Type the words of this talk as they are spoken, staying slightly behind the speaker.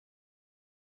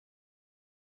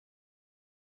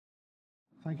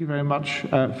Thank you very much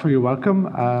for your welcome.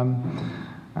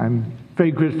 I'm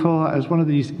very grateful as one of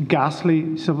these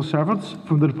ghastly civil servants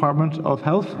from the Department of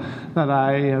Health that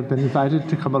I have been invited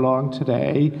to come along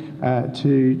today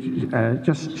to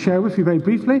just share with you very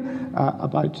briefly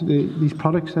about these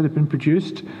products that have been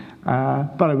produced.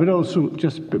 But I would also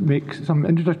just make some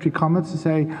introductory comments to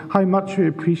say how much we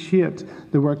appreciate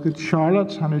the work that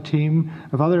Charlotte and her team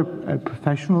of other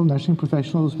nursing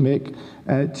professionals make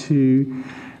to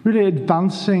really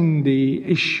advancing the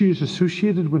issues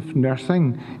associated with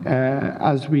nursing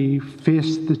as we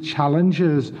face the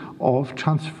challenges of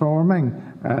transforming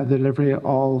the delivery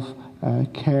of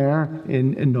care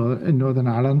in Northern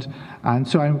Ireland. And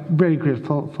so I'm very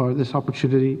grateful for this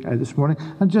opportunity this morning,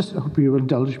 and just hope you will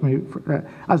indulge me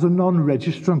as a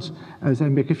non-registrant as I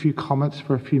make a few comments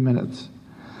for a few minutes.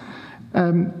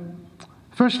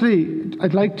 Firstly,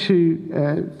 I'd like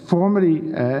to formally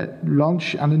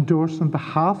launch and endorse on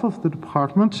behalf of the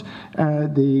department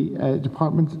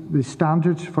the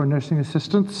standards for nursing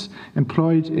assistants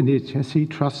employed in HSE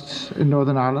trusts in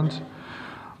Northern Ireland.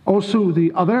 Also,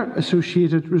 the other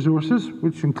associated resources,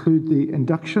 which include the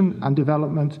induction and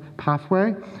development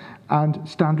pathway and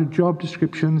standard job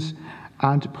descriptions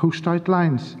and post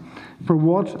outlines, for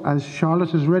what, as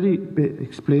Charlotte has already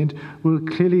explained, will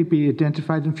clearly be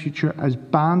identified in future as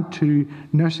Band 2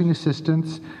 nursing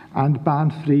assistants and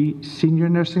Band 3 senior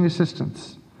nursing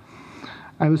assistants.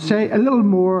 I will say a little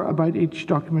more about each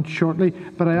document shortly,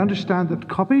 but I understand that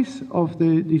copies of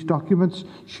these documents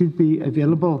should be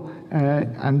available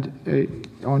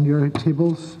on your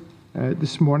tables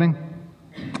this morning.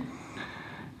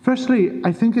 Firstly,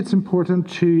 I think it's important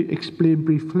to explain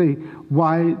briefly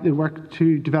why the work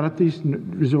to develop these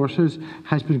resources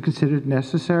has been considered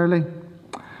necessary.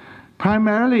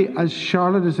 Primarily, as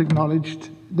Charlotte has acknowledged,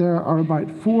 there are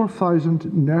about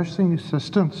 4,000 nursing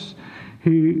assistants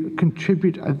who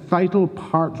contribute a vital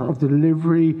part of the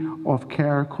delivery of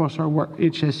care across our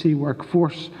HSE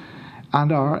workforce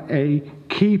and are a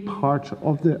key part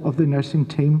of the nursing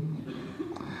team.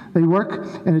 They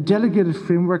work in a delegated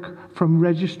framework from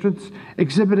registrants,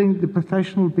 exhibiting the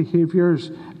professional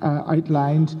behaviours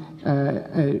outlined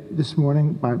this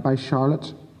morning by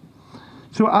Charlotte.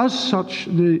 So as such,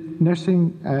 the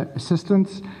nursing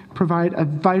assistants provide a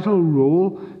vital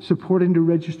role supporting the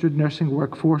registered nursing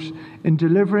workforce in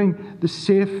delivering the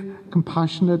safe,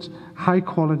 compassionate,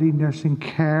 high-quality nursing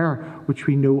care which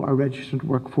we know our registered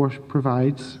workforce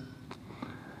provides.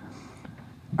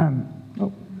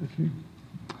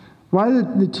 While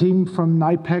the team from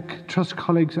NIPEC, Trust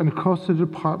colleagues and across the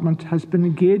department has been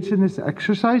engaged in this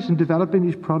exercise in developing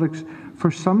these products for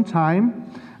some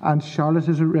time, and Charlotte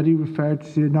has already referred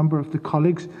to a number of the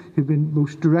colleagues who've been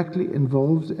most directly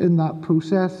involved in that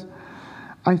process,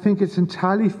 I think it's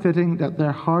entirely fitting that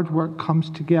their hard work comes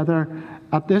together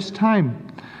at this time,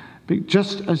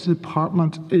 just as the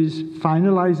department is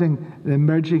finalising the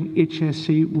emerging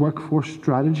HSE workforce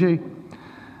strategy.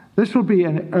 This will be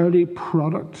an early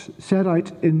product set out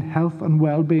in Health and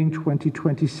Wellbeing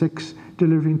 2026,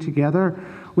 Delivering Together,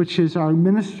 which is our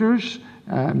ministers,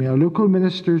 our local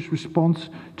ministers' response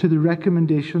to the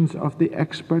recommendations of the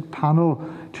expert panel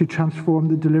to transform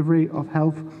the delivery of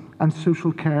health and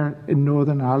social care in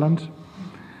Northern Ireland.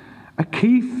 A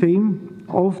key theme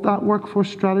of that workforce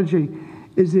strategy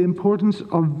is the importance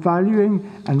of valuing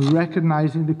and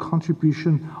recognising the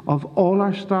contribution of all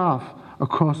our staff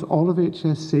across all of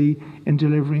HSE in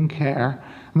delivering care.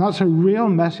 And that's a real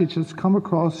message that's come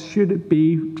across, should it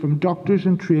be from doctors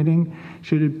in training,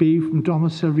 should it be from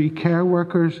domiciliary care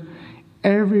workers.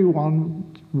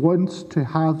 Everyone wants to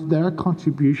have their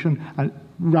contribution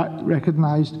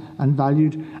recognised and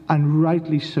valued, and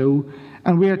rightly so.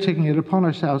 And we are taking it upon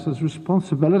ourselves as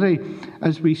responsibility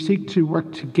as we seek to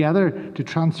work together to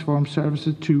transform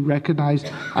services to recognise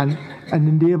and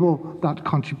enable that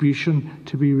contribution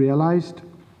to be realised.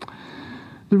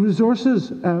 The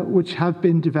resources which have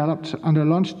been developed and are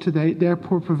launched today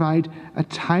therefore provide a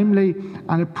timely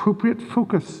and appropriate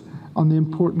focus on the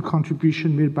important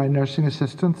contribution made by nursing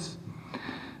assistants.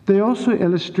 They also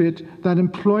illustrate that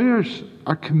employers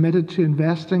are committed to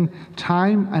investing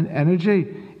time and energy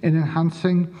in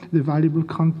enhancing the valuable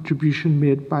contribution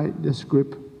made by this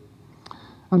group.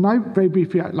 I'll now very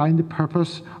briefly outline the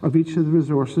purpose of each of the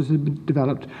resources that have been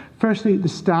developed. Firstly, the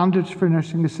standards for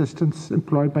nursing assistants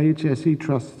employed by HSE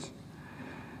trusts.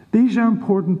 These are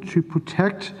important to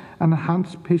protect and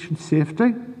enhance patient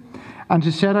safety and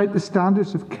to set out the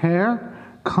standards of care,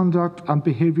 conduct and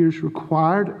behaviours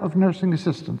required of nursing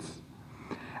assistants.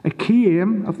 A key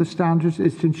aim of the standards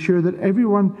is to ensure that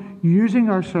everyone using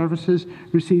our services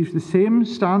receives the same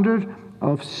standard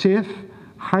of safe,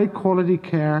 high-quality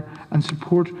care and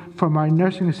support from our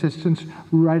nursing assistants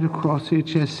right across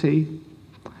HSC.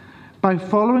 By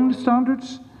following the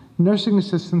standards, nursing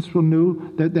assistants will know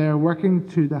that they are working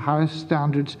to the highest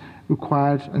standards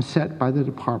required and set by the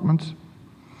department.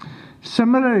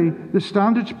 Similarly, the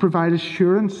standards provide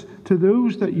assurance to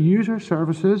those that use our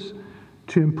services,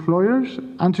 to employers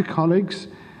and to colleagues,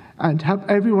 and help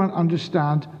everyone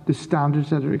understand the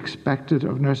standards that are expected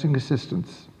of nursing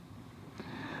assistants.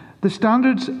 The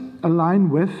standards align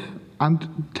with and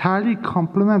entirely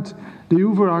complement the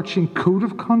overarching Code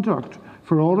of Conduct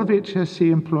for all of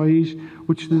HSC employees,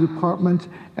 which the department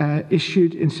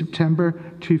issued in September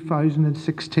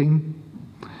 2016.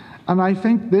 And I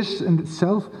think this in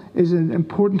itself is an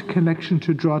important connection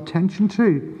to draw attention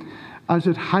to, as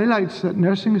it highlights that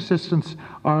nursing assistants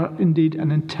are indeed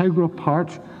an integral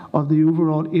part of the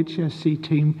overall HSC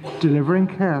team delivering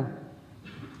care.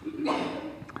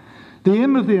 The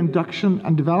aim of the induction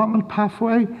and development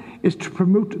pathway is to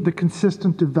promote the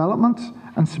consistent development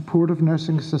and support of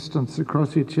nursing assistants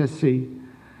across HSC.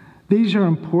 These are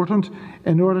important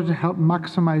in order to help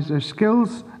maximise their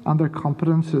skills and their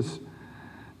competences.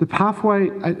 The pathway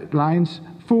outlines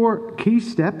 4 key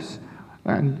steps,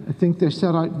 and I think they're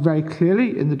set out very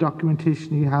clearly in the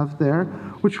documentation you have there,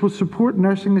 which will support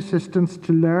nursing assistants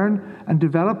to learn and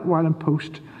develop while in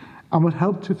post, and will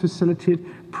help to facilitate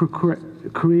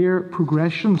career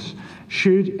progressions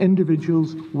should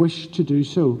individuals wish to do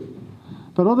so.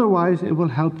 But otherwise, it will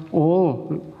help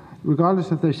all,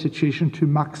 regardless of their situation, to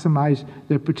maximise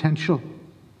their potential.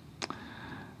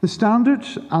 The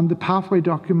standards and the pathway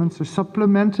documents are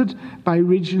supplemented by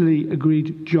regionally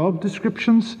agreed job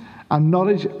descriptions and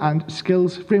knowledge and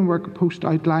skills framework post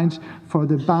outlines for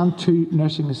the Band 2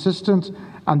 nursing assistant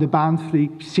and the Band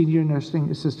 3 senior nursing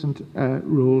assistant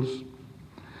roles.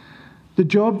 The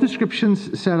job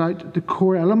descriptions set out the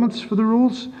core elements for the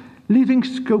roles, leaving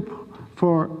scope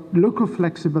for local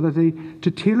flexibility to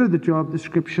tailor the job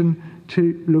description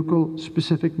to local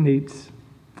specific needs.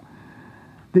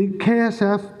 The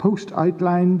KSF post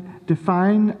outline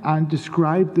define and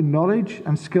describe the knowledge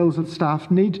and skills that staff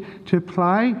need to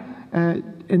apply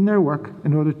in their work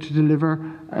in order to deliver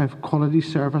a quality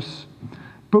service.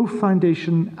 Both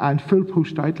foundation and full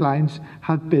post outlines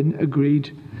have been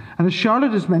agreed. And as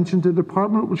Charlotte has mentioned, the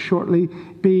department will shortly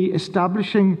be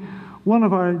establishing one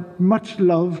of our much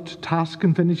loved task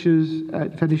and finish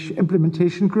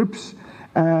implementation groups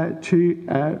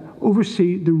to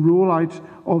oversee the rollout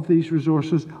of these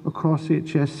resources across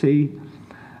HSC.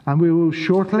 And we will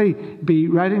shortly be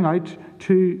writing out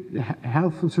to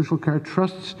health and social care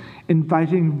trusts,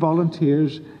 inviting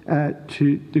volunteers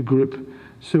to the group.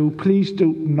 So please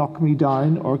don't knock me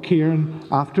down or Kieran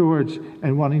afterwards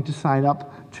in wanting to sign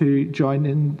up to join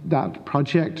in that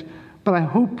project. But I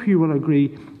hope you will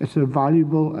agree it's a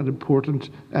valuable and important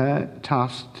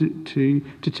task to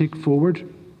take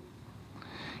forward.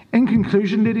 In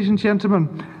conclusion, ladies and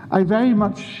gentlemen, I very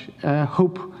much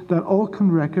hope that all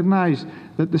can recognise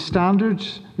that the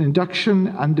standards, the induction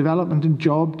and development and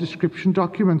job description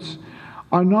documents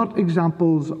are not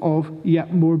examples of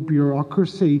yet more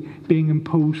bureaucracy being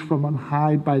imposed from on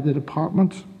high by the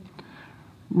department.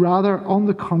 Rather, on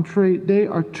the contrary, they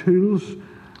are tools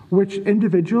which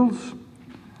individuals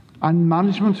and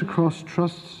management across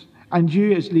trusts and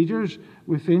you as leaders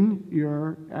within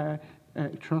your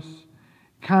trusts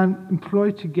can employ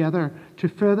together to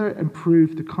further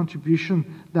improve the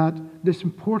contribution that this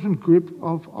important group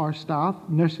of our staff,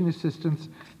 nursing assistants,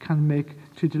 can make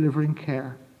to delivering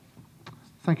care.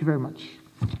 Thank you very much.